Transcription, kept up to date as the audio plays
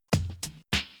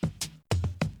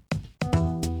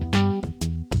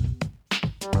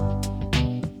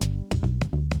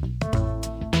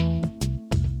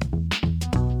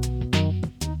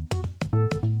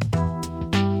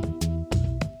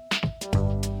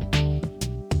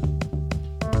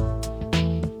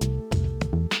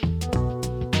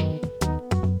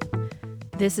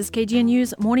This is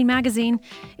KGNU's Morning Magazine.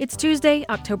 It's Tuesday,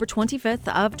 October 25th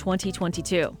of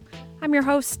 2022. I'm your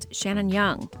host, Shannon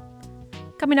Young.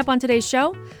 Coming up on today's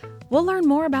show, we'll learn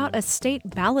more about a state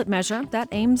ballot measure that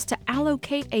aims to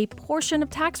allocate a portion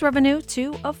of tax revenue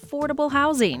to affordable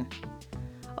housing.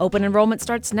 Open enrollment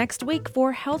starts next week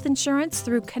for health insurance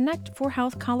through Connect for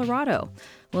Health Colorado.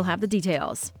 We'll have the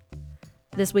details.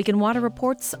 This Week in Water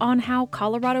reports on how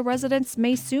Colorado residents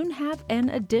may soon have an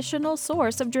additional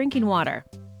source of drinking water.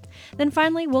 Then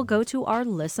finally, we'll go to our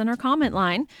listener comment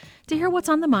line to hear what's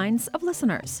on the minds of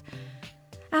listeners.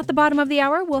 At the bottom of the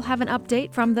hour, we'll have an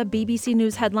update from the BBC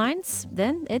News headlines.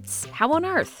 Then it's How on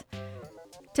Earth.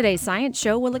 Today's Science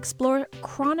Show will explore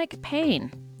chronic pain,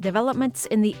 developments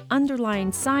in the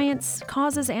underlying science,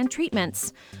 causes, and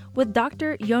treatments with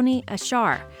Dr. Yoni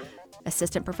Ashar,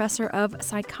 Assistant Professor of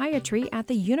Psychiatry at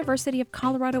the University of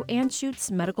Colorado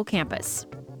Anschutz Medical Campus.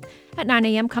 At 9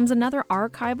 a.m. comes another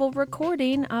archival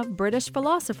recording of British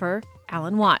philosopher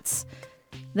Alan Watts.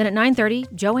 Then at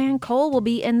 9:30, Joanne Cole will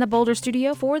be in the Boulder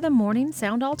studio for the Morning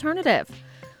Sound Alternative.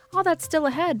 All that's still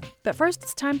ahead, but first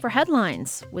it's time for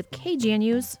headlines with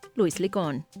KGNU's Luis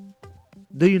Licon.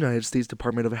 The United States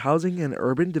Department of Housing and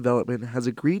Urban Development has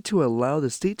agreed to allow the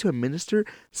state to administer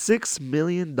 $6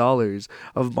 million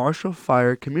of Marshall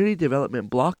Fire Community Development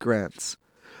Block Grants.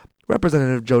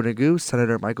 Representative Joe Neguse,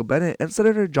 Senator Michael Bennet, and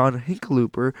Senator John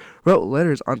Hickenlooper wrote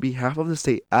letters on behalf of the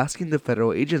state asking the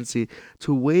federal agency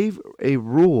to waive a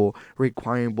rule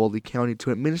requiring Boulder County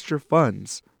to administer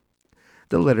funds.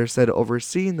 The letter said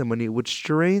overseeing the money would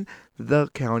strain the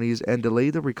counties and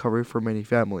delay the recovery for many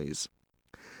families.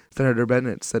 Senator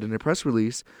Bennet said in a press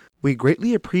release, "We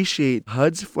greatly appreciate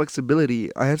HUD's flexibility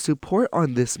and support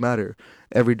on this matter.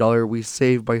 Every dollar we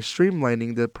save by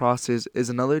streamlining the process is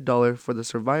another dollar for the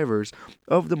survivors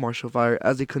of the Marshall Fire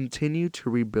as they continue to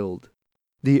rebuild."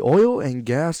 The Oil and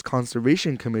Gas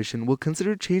Conservation Commission will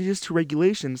consider changes to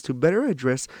regulations to better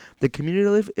address the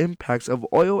cumulative impacts of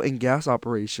oil and gas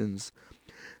operations.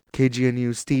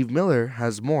 KGNU's Steve Miller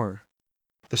has more.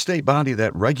 The state body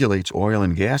that regulates oil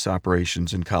and gas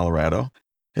operations in Colorado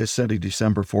has set a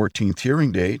December 14th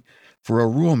hearing date for a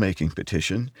rulemaking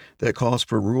petition that calls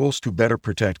for rules to better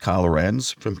protect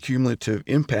Coloradans from cumulative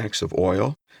impacts of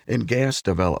oil and gas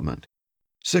development.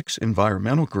 6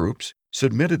 environmental groups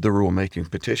submitted the rulemaking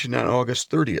petition on August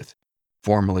 30th,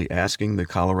 formally asking the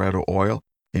Colorado Oil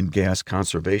and Gas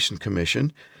Conservation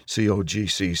Commission,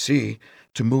 COGCC,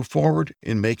 to move forward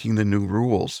in making the new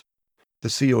rules. The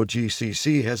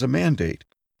COGCC has a mandate,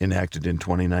 enacted in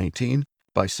 2019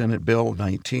 by Senate Bill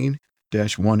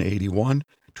 19-181,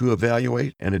 to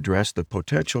evaluate and address the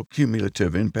potential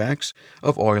cumulative impacts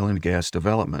of oil and gas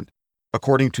development.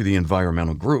 According to the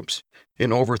environmental groups,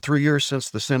 in over 3 years since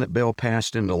the Senate bill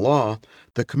passed into law,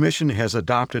 the Commission has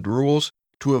adopted rules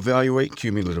to evaluate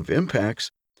cumulative impacts,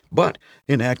 but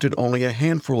enacted only a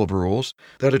handful of rules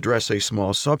that address a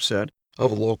small subset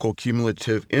of local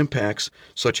cumulative impacts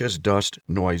such as dust,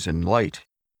 noise, and light.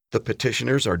 The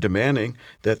petitioners are demanding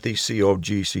that the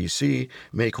COGCC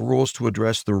make rules to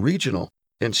address the regional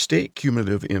and state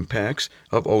cumulative impacts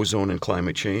of ozone and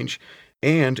climate change,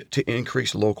 and to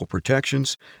increase local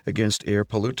protections against air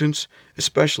pollutants,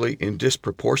 especially in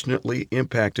disproportionately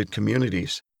impacted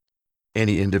communities.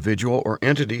 Any individual or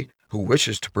entity who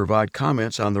wishes to provide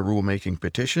comments on the rulemaking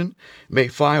petition may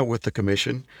file with the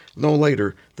Commission no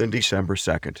later than December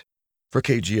 2nd. For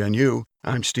KGNU,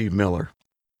 I'm Steve Miller.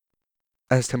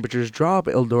 As temperatures drop,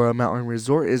 Eldora Mountain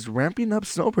Resort is ramping up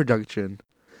snow production.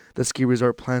 The ski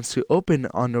resort plans to open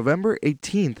on November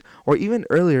 18th or even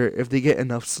earlier if they get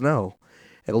enough snow.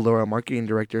 Eldora Marketing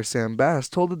Director Sam Bass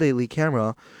told the Daily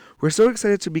Camera, "We're so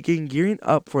excited to begin gearing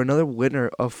up for another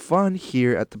winter of fun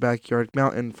here at the Backyard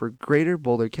Mountain for Greater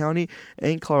Boulder County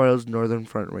and Colorado's Northern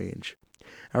Front Range."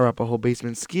 Arapahoe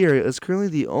Basement Ski Area is currently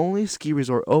the only ski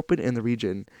resort open in the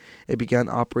region. It began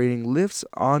operating lifts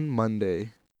on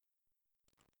Monday.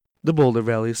 The Boulder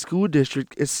Valley School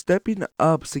District is stepping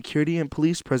up security and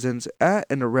police presence at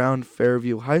and around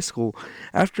Fairview High School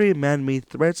after a man made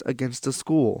threats against the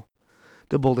school.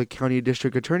 The Boulder County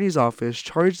District Attorney's Office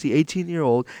charged the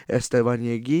 18-year-old Esteban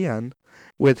Yeguian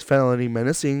with felony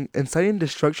menacing, inciting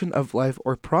destruction of life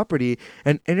or property,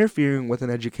 and interfering with an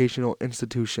educational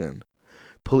institution.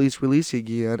 Police released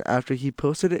Yeguian after he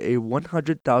posted a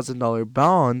 $100,000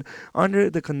 bond under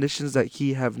the conditions that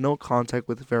he have no contact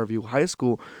with Fairview High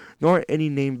School, nor any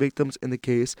named victims in the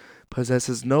case,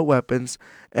 possesses no weapons,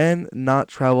 and not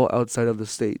travel outside of the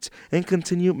state, and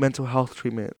continue mental health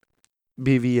treatment.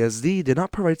 BVSD did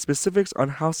not provide specifics on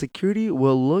how security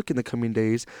will look in the coming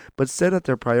days, but said that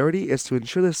their priority is to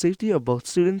ensure the safety of both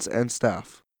students and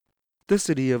staff. The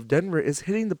city of Denver is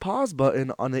hitting the pause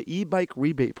button on the e-bike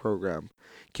rebate program.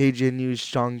 KGNU's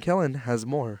Sean Kellen has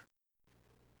more.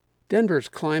 Denver's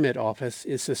Climate Office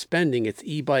is suspending its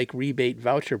e-bike rebate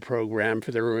voucher program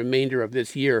for the remainder of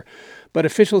this year, but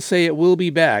officials say it will be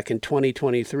back in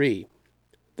 2023.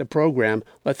 The program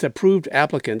lets approved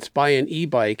applicants buy an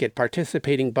e-bike at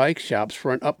participating bike shops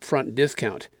for an upfront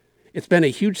discount. It's been a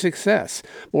huge success.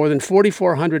 More than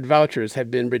 4,400 vouchers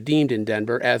have been redeemed in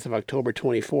Denver as of October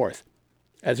 24th.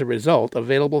 As a result,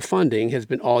 available funding has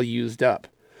been all used up.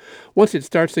 Once it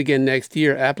starts again next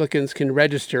year, applicants can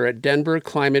register at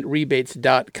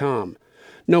denverclimaterebates.com.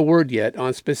 No word yet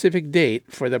on specific date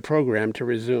for the program to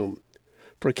resume.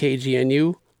 For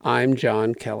KGNU, I'm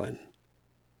John Kellen.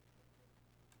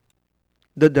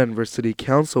 The Denver City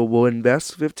Council will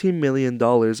invest $15 million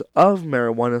of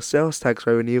marijuana sales tax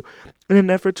revenue in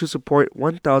an effort to support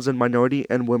 1,000 minority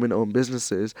and women-owned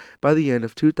businesses by the end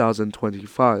of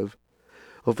 2025.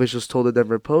 Officials told the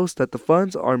Denver Post that the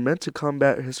funds are meant to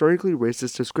combat historically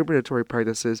racist discriminatory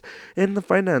practices in the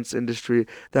finance industry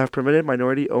that have prevented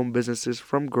minority-owned businesses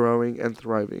from growing and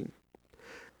thriving.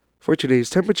 For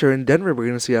today's temperature in Denver, we're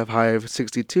going to see a high of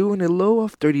 62 and a low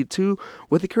of 32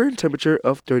 with a current temperature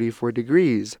of 34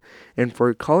 degrees. And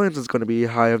for Collins, it's going to be a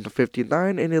high of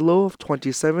 59 and a low of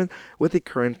 27 with a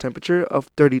current temperature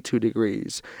of 32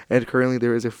 degrees. And currently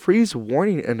there is a freeze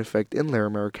warning in effect in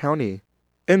Larimer County.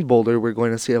 In Boulder, we're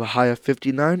going to see a high of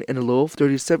 59 and a low of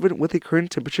 37 with a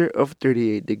current temperature of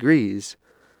 38 degrees.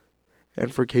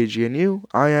 And for KGNU,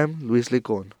 I am Luis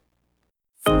Licon.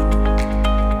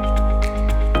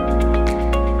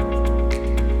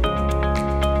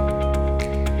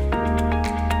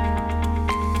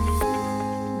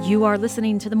 You are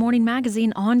listening to the Morning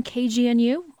Magazine on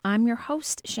KGNU. I'm your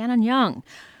host, Shannon Young.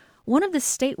 One of the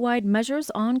statewide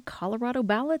measures on Colorado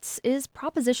ballots is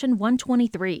Proposition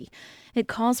 123. It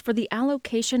calls for the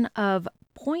allocation of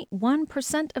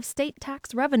 0.1% of state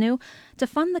tax revenue to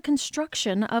fund the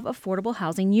construction of affordable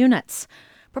housing units.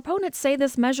 Proponents say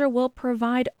this measure will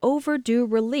provide overdue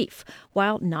relief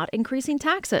while not increasing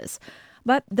taxes.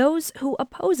 But those who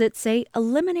oppose it say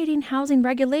eliminating housing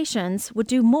regulations would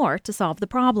do more to solve the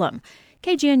problem.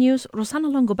 KGNU's Rosana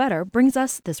Longobetter brings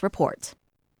us this report.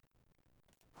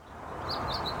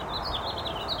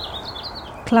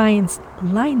 Clients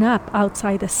line up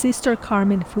outside the Sister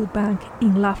Carmen Food Bank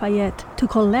in Lafayette to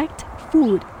collect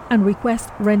food and request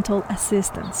rental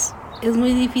assistance. Es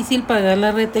muy difícil pagar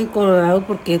la renta en Colorado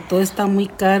porque todo está muy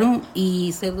caro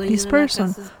y ser dueño This de una person,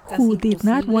 casa es casi who did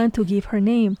not imposible. want to give her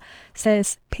name,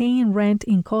 says paying rent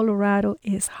in Colorado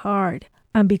is hard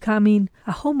and becoming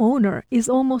a homeowner is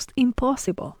almost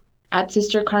impossible. At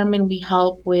Sister Carmen, we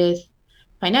help with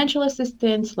financial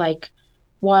assistance like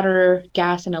water,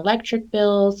 gas, and electric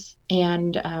bills,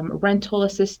 and rental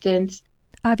assistance.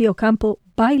 Avi Ocampo,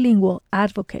 bilingual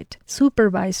advocate,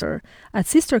 supervisor at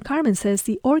Sister Carmen, says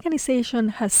the organization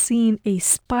has seen a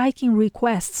spike in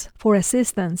requests for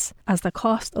assistance as the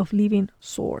cost of living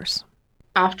soars.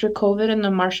 After COVID and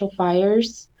the Marshall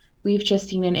fires, we've just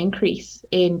seen an increase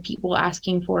in people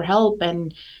asking for help.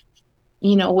 And,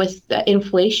 you know, with the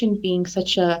inflation being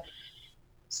such a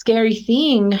scary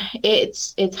thing,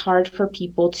 it's hard for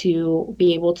people to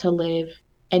be able to live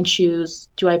and choose,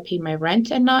 do I pay my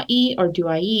rent and not eat, or do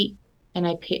I eat and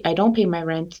I don't pay my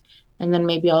rent, and then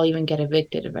maybe I'll even get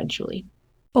evicted eventually.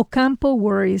 Ocampo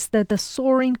worries that the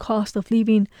soaring cost of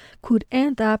living could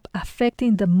end up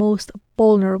affecting the most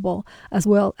vulnerable as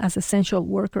well as essential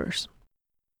workers.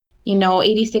 You know,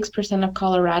 86% of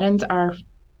Coloradans are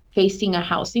facing a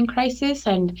housing crisis,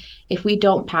 and if we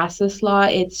don't pass this law,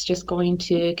 it's just going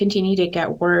to continue to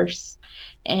get worse.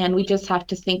 And we just have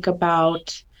to think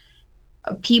about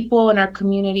people in our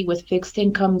community with fixed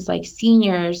incomes like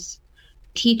seniors,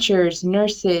 teachers,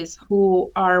 nurses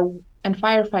and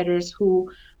firefighters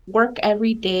who work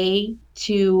every day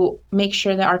to make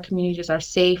sure that our communities are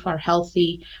safe, are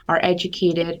healthy, are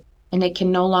educated, and they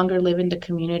can no longer live in the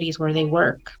communities where they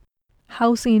work.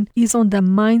 Housing is on the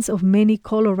minds of many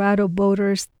Colorado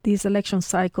voters this election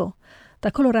cycle.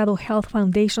 The Colorado Health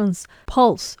Foundation's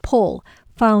Pulse poll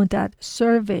found that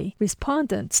survey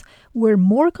respondents were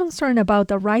more concerned about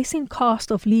the rising cost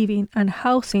of living and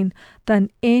housing than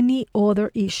any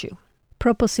other issue.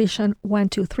 Proposition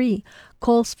 123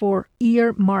 calls for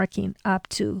earmarking up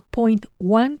to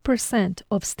 0.1%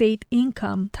 of state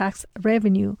income tax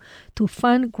revenue to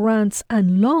fund grants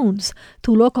and loans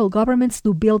to local governments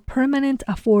to build permanent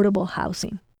affordable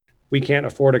housing. We can't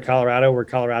afford a Colorado where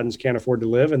Coloradans can't afford to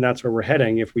live, and that's where we're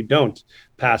heading if we don't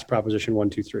pass Proposition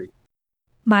 123.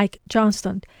 Mike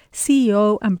Johnston,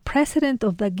 CEO and president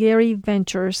of the Gary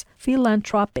Ventures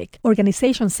philanthropic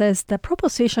organization, says the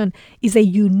proposition is a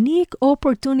unique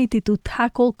opportunity to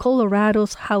tackle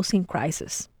Colorado's housing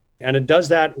crisis. And it does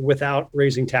that without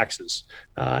raising taxes.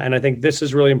 And I think this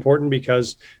is really important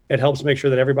because it helps make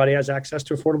sure that everybody has access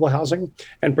to affordable housing,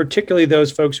 and particularly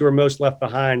those folks who are most left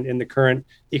behind in the current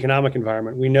economic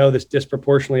environment. We know this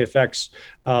disproportionately affects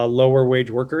lower wage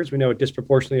workers. We know it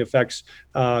disproportionately affects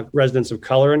residents of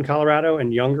color in Colorado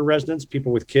and younger residents,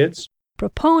 people with kids.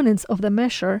 Proponents of the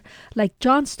measure, like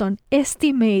Johnston,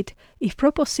 estimate if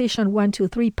Proposition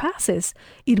 123 passes,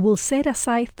 it will set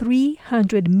aside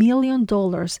 $300 million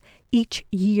each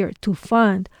year to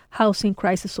fund housing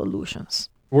crisis solutions.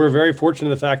 We're very fortunate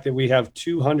in the fact that we have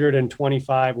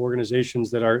 225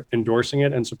 organizations that are endorsing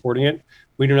it and supporting it.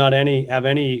 We do not have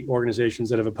any organizations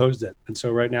that have opposed it. And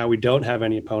so right now we don't have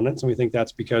any opponents. And we think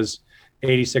that's because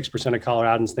 86% of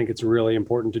Coloradans think it's really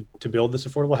important to build this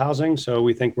affordable housing. So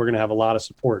we think we're going to have a lot of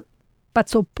support. But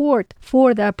support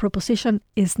for that proposition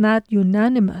is not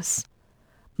unanimous.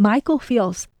 Michael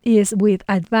Fields is with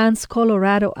Advance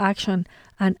Colorado Action,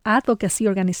 an advocacy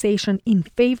organization in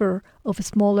favor of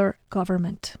smaller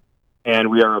government.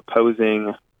 And we are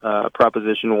opposing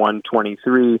Proposition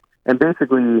 123. And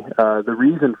basically, the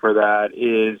reason for that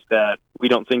is that we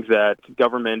don't think that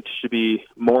government should be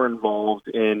more involved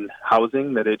in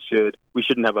housing, that we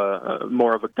shouldn't have a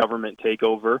more of a government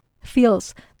takeover.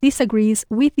 Fields disagrees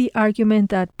with the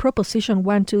argument that Proposition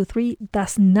 123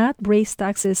 does not raise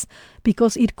taxes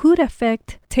because it could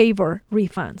affect TABOR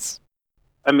refunds.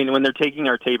 I mean, when they're taking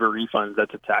our TABOR refunds,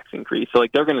 that's a tax increase. So,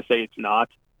 they're going to say it's not.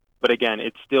 But again,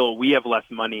 it's still, we have less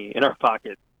money in our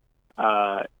pockets.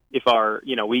 If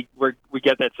we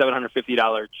get that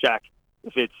 $750 check,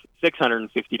 if it's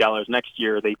 $650 next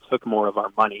year, they took more of our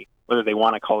money, whether they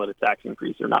want to call it a tax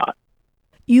increase or not.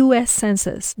 U.S.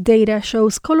 Census data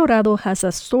shows Colorado has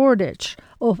a shortage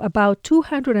of about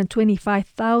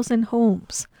 225,000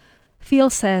 homes.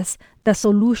 Fields says the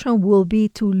solution will be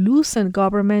to loosen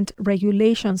government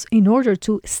regulations in order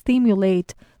to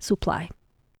stimulate supply.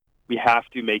 We have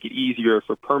to make it easier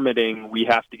for permitting. We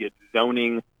have to get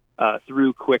zoning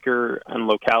through quicker and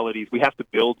localities. We have to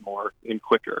build more and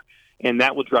quicker. And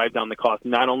that will drive down the cost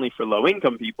not only for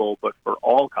low-income people, but for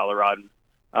all Coloradans.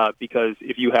 Because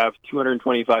if you have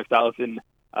 225,000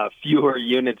 fewer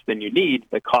units than you need,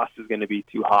 the cost is going to be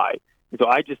too high. And so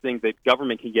I just think that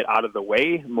government can get out of the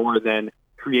way more than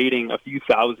creating a few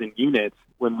thousand units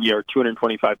when we are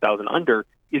 225,000 under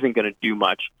isn't going to do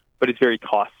much, but it's very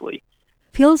costly.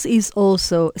 Fields is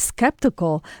also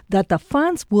skeptical that the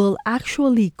funds will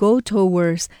actually go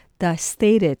towards the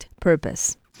stated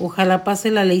purpose. Ojalá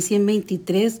pase la ley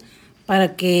 123 para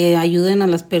que ayuden a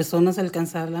las personas a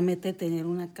alcanzar la meta de tener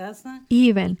una casa.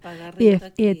 Even if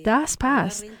it does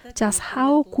pass, just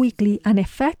how quickly and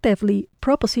effectively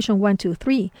Proposition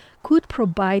 123 could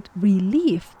provide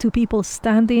relief to people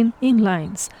standing in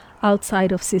lines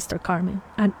outside of Sister Carmen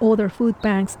and other food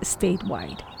banks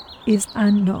statewide is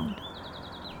unknown.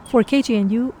 For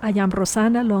KGNU, I am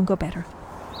Rosanna Longo-Better.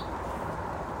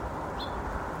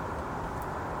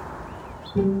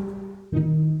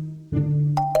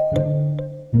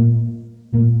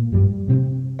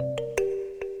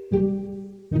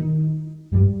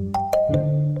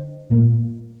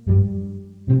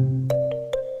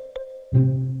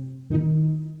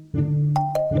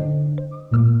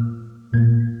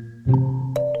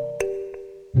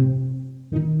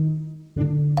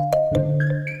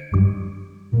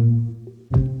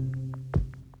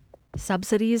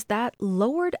 Subsidies that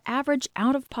lowered average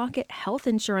out-of-pocket health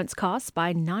insurance costs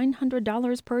by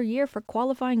 $900 per year for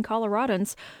qualifying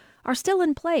Coloradans are still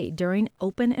in play during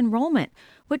open enrollment,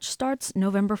 which starts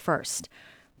November 1st.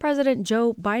 President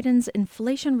Joe Biden's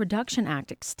Inflation Reduction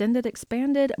Act extended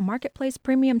expanded marketplace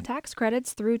premium tax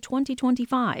credits through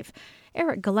 2025.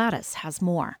 Eric Galatis has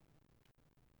more.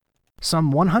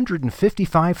 Some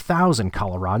 155,000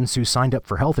 Coloradans who signed up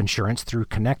for health insurance through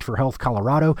Connect for Health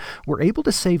Colorado were able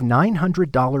to save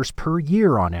 $900 per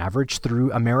year on average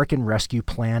through American Rescue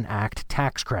Plan Act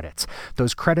tax credits.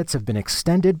 Those credits have been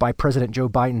extended by President Joe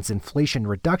Biden's Inflation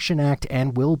Reduction Act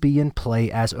and will be in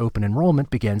play as open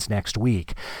enrollment begins next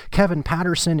week. Kevin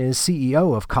Patterson is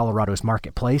CEO of Colorado's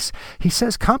Marketplace. He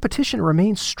says competition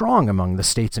remains strong among the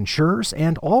state's insurers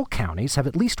and all counties have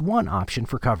at least one option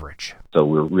for coverage. So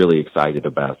we're really excited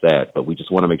about that. But we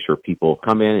just want to make sure people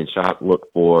come in and shop, look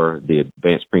for the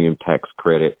advanced premium tax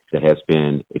credit that has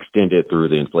been extended through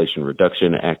the Inflation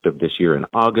Reduction Act of this year in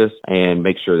August, and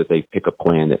make sure that they pick a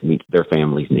plan that meets their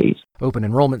family's needs. Open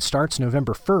enrollment starts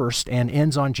November 1st and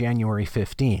ends on January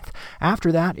 15th.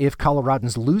 After that, if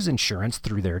Coloradans lose insurance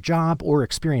through their job or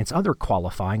experience other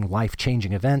qualifying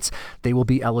life-changing events, they will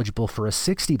be eligible for a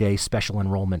 60-day special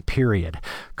enrollment period.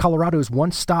 Colorado's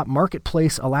one-stop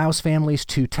marketplace allows families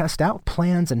to test out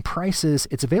plans and prices.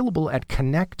 It's available at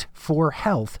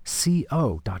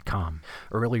connectforhealthco.com.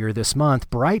 Earlier this month,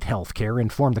 Bright Healthcare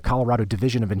informed the Colorado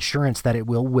Division of Insurance that it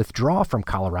will withdraw from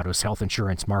Colorado's health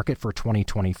insurance market for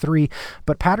 2023,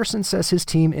 but Patterson says his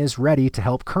team is ready to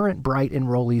help current Bright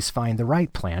enrollees find the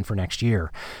right plan for next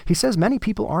year. He says many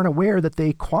people aren't aware that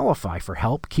they qualify for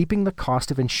help keeping the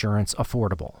cost of insurance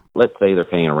affordable. Let's say they're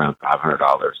paying around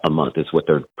 $500 a month is what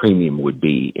their premium would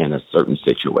be in a certain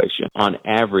situation. On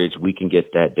average, we can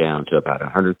get that down to about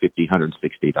 $150,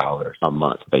 $160 a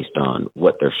month based on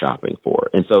what they're shopping for.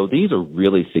 And so these are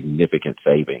really significant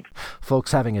savings.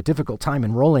 Folks having a difficult time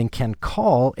enrolling can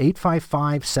call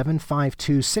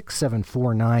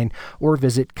 855-752-6749 or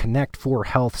visit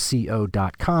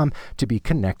connectforhealthco.com to be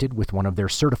connected with one of their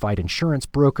certified insurance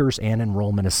brokers and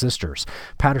enrollment assisters.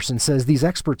 Patterson says these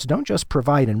experts don't just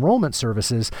provide enrollment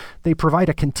services, they provide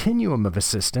a continuum of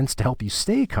assistance to help you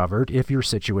stay covered if your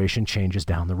situation changes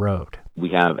down the road. We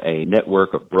have a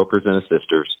network of brokers and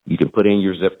assisters. You can put in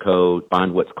your zip code,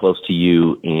 find what's close to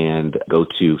you, and go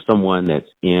to someone that's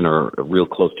in or real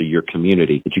close to your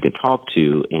community that you can talk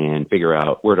to and figure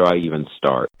out, where do I even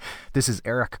start? This is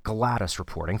Eric Galatis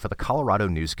reporting for the Colorado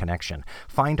News Connection.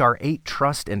 Find our 8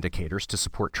 trust indicators to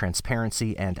support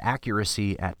transparency and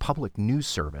accuracy at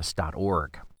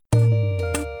publicnewsservice.org.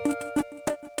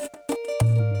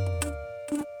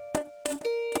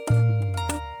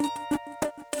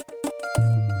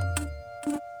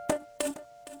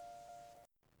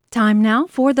 Time now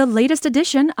for the latest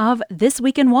edition of This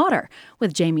Week in Water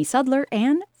with Jamie Sudler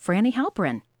and Franny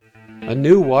Halperin. A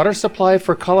new water supply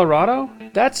for Colorado?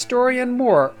 That story and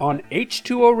more on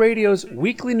H2O Radio's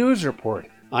weekly news report.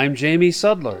 I'm Jamie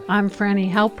Sudler. I'm Franny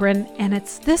Halperin, and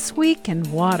it's This Week in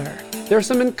Water. There's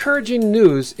some encouraging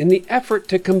news in the effort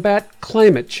to combat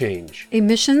climate change.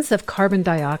 Emissions of carbon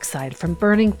dioxide from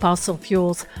burning fossil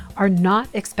fuels are not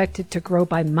expected to grow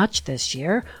by much this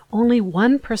year, only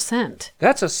 1%.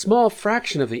 That's a small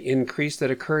fraction of the increase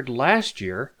that occurred last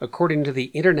year, according to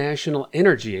the International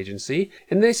Energy Agency,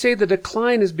 and they say the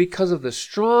decline is because of the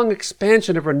strong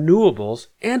expansion of renewables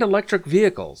and electric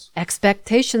vehicles.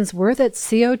 Expectations were that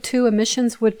CO2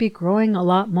 emissions would be growing a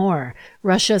lot more.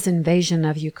 Russia's invasion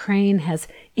of Ukraine has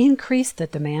increased the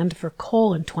demand for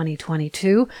coal in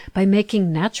 2022 by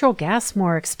making natural gas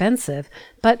more expensive,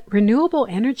 but renewable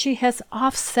energy has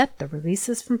offset the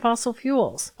releases from fossil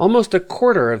fuels. Almost a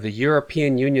quarter of the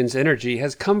European Union's energy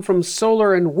has come from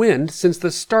solar and wind since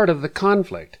the start of the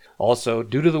conflict. Also,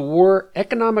 due to the war,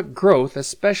 economic growth,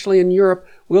 especially in Europe,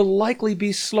 will likely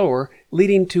be slower,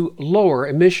 leading to lower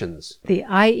emissions. The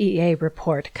IEA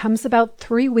report comes about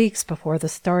 3 weeks before the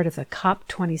start of the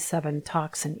COP27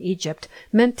 talks in Egypt,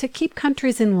 meant to keep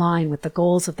countries in line with the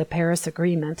goals of the Paris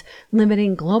Agreement,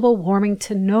 limiting global warming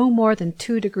to no more than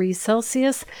 2 degrees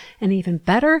Celsius, and even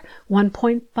better,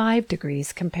 1.5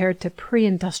 degrees compared to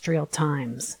pre-industrial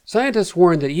times. Scientists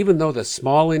warn that even though the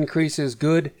small increase is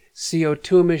good,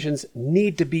 CO2 emissions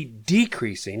need to be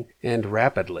decreasing, and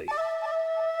rapidly.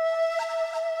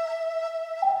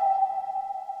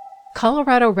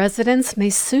 Colorado residents may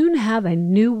soon have a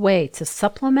new way to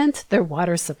supplement their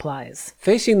water supplies.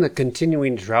 Facing the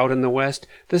continuing drought in the West,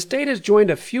 the state has joined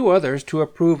a few others to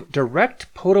approve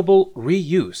direct potable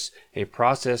reuse, a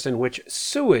process in which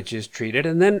sewage is treated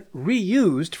and then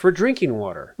reused for drinking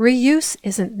water. Reuse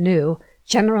isn't new.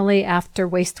 Generally, after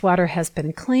wastewater has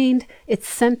been cleaned, it's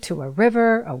sent to a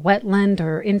river, a wetland,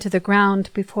 or into the ground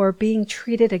before being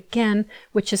treated again,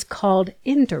 which is called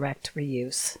indirect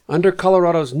reuse. Under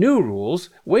Colorado's new rules,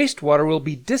 wastewater will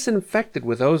be disinfected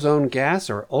with ozone gas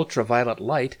or ultraviolet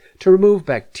light to remove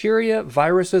bacteria,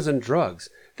 viruses, and drugs.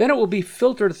 Then it will be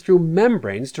filtered through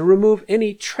membranes to remove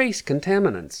any trace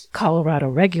contaminants. Colorado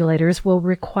regulators will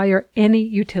require any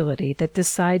utility that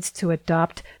decides to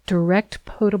adopt direct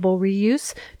potable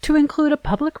reuse to include a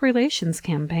public relations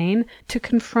campaign to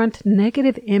confront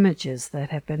negative images that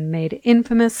have been made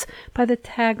infamous by the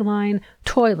tagline,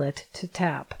 "Toilet to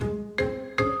tap."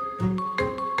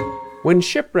 When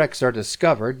shipwrecks are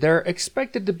discovered, they're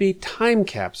expected to be time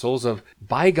capsules of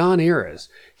bygone eras,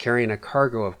 carrying a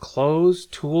cargo of clothes,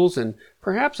 tools, and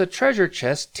perhaps a treasure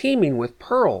chest teeming with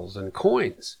pearls and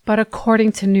coins. But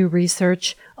according to new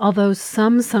research, although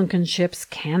some sunken ships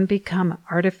can become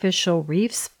artificial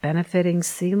reefs benefiting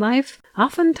sea life,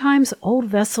 oftentimes old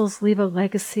vessels leave a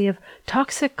legacy of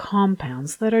toxic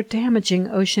compounds that are damaging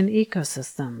ocean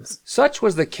ecosystems. Such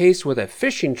was the case with a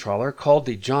fishing trawler called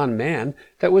the John Mann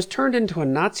that was turned into a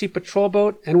Nazi patrol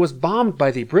boat and was bombed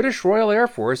by the British Royal Air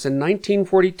Force in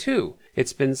 1942.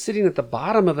 It's been sitting at the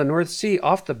bottom of the North Sea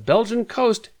off the Belgian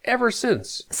coast ever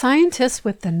since. Scientists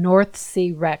with the North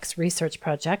Sea Rex research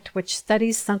project, which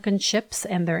studies sunken ships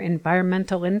and their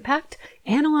environmental impact,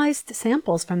 analyzed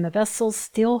samples from the vessel's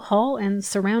steel hull and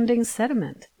surrounding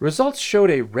sediment. Results showed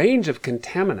a range of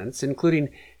contaminants, including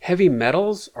heavy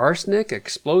metals, arsenic,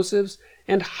 explosives,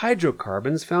 and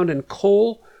hydrocarbons found in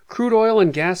coal, crude oil,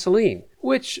 and gasoline,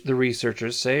 which the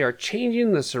researchers say are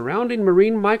changing the surrounding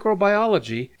marine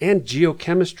microbiology and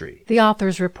geochemistry. The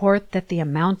authors report that the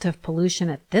amount of pollution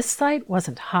at this site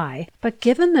wasn't high, but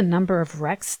given the number of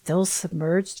wrecks still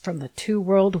submerged from the 2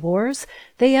 world wars,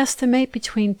 they estimate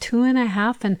between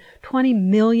 2.5 and 20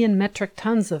 million metric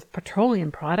tons of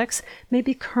petroleum products may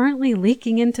be currently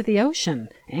leaking into the ocean.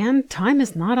 And time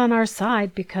is not on our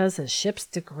side because as ships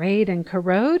degrade and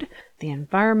corrode, the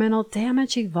environmental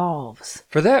damage evolves.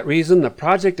 For that reason, the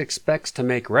project expects to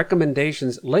make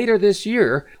recommendations later this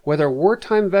year whether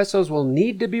wartime vessels will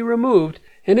need to be removed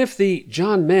and if the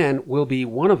John Mann will be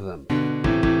one of them.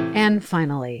 And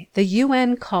finally, the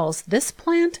UN calls this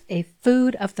plant a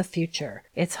food of the future.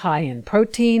 It's high in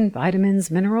protein, vitamins,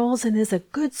 minerals, and is a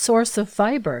good source of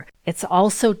fiber. It's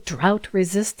also drought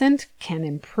resistant, can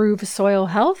improve soil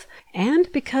health,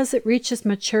 and because it reaches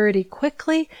maturity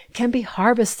quickly, can be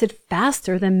harvested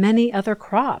faster than many other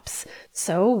crops.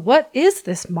 So what is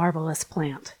this marvelous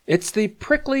plant? It's the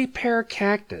prickly pear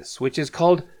cactus, which is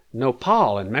called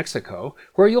nopal in Mexico,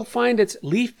 where you'll find its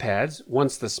leaf pads,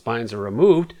 once the spines are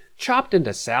removed, chopped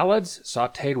into salads,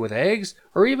 sautéed with eggs,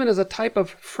 or even as a type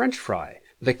of French fry.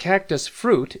 The cactus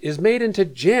fruit is made into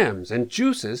jams and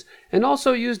juices and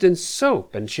also used in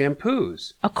soap and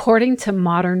shampoos. According to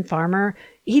Modern Farmer,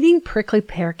 eating prickly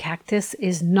pear cactus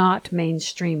is not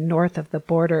mainstream north of the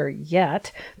border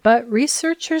yet, but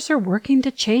researchers are working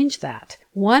to change that.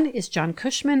 One is John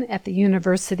Cushman at the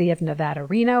University of Nevada,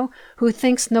 Reno, who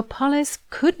thinks nopales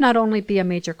could not only be a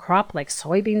major crop like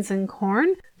soybeans and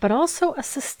corn, but also a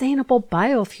sustainable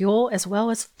biofuel as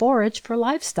well as forage for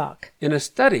livestock. In a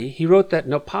study, he wrote that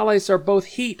nopales are both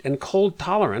heat and cold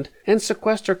tolerant and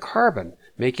sequester carbon,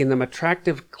 making them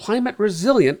attractive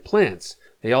climate-resilient plants.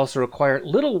 They also require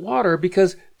little water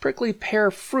because prickly pear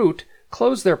fruit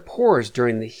close their pores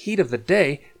during the heat of the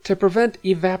day to prevent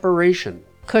evaporation.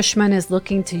 Cushman is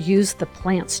looking to use the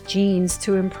plant's genes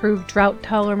to improve drought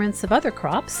tolerance of other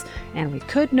crops, and we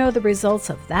could know the results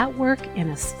of that work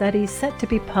in a study set to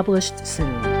be published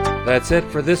soon. That's it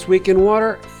for This Week in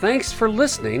Water. Thanks for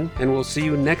listening, and we'll see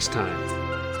you next time.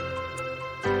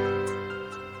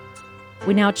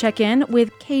 We now check in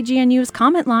with KGNU's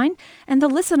comment line and the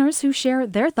listeners who share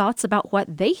their thoughts about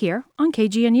what they hear on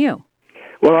KGNU.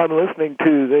 Well, I'm listening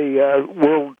to the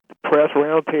World Press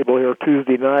Roundtable here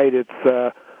Tuesday night. It's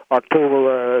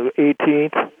October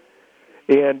 18th,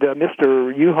 and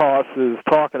Mr. Uhas is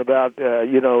talking about,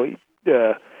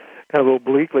 kind of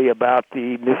obliquely about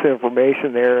the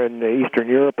misinformation there in Eastern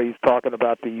Europe. He's talking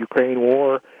about the Ukraine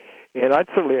war, and I'd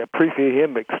certainly appreciate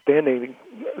him extending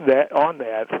that on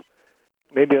that,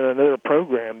 maybe on another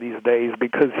program these days,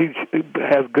 because he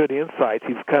has good insights.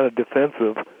 He's kind of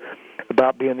defensive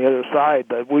about being the other side,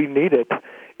 but we need it.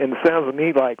 And it sounds to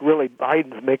me like really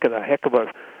Biden's making a heck of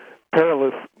a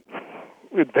perilous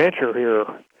adventure here.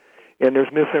 And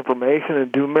there's misinformation,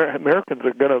 and Americans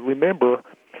are going to remember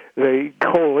the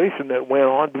coalition that went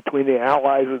on between the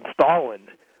Allies and Stalin.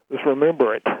 Just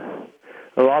remember it.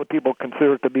 A lot of people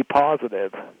consider it to be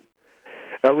positive.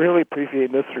 I really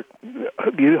appreciate Mr.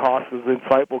 Uhas's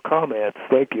insightful comments.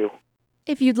 Thank you.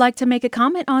 If you'd like to make a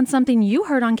comment on something you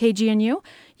heard on KGNU,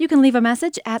 you can leave a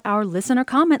message at our listener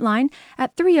comment line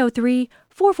at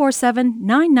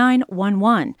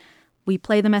 303-447-9911. We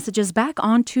play the messages back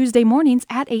on Tuesday mornings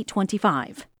at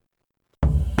 8:25.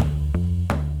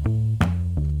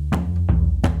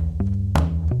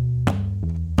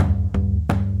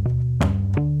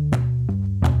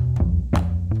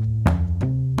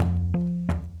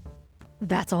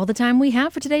 That's all the time we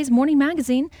have for today's Morning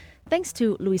Magazine. Thanks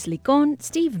to Luis Licon,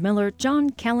 Steve Miller, John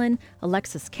Kellen,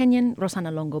 Alexis Kenyon,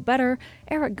 Rosana Longo-Better,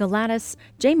 Eric Galatis,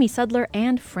 Jamie Sudler,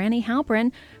 and Franny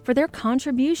Halpern for their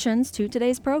contributions to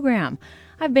today's program.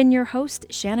 I've been your host,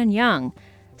 Shannon Young.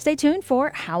 Stay tuned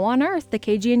for How on Earth, the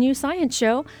KGNU Science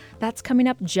Show. That's coming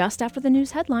up just after the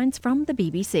news headlines from the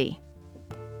BBC.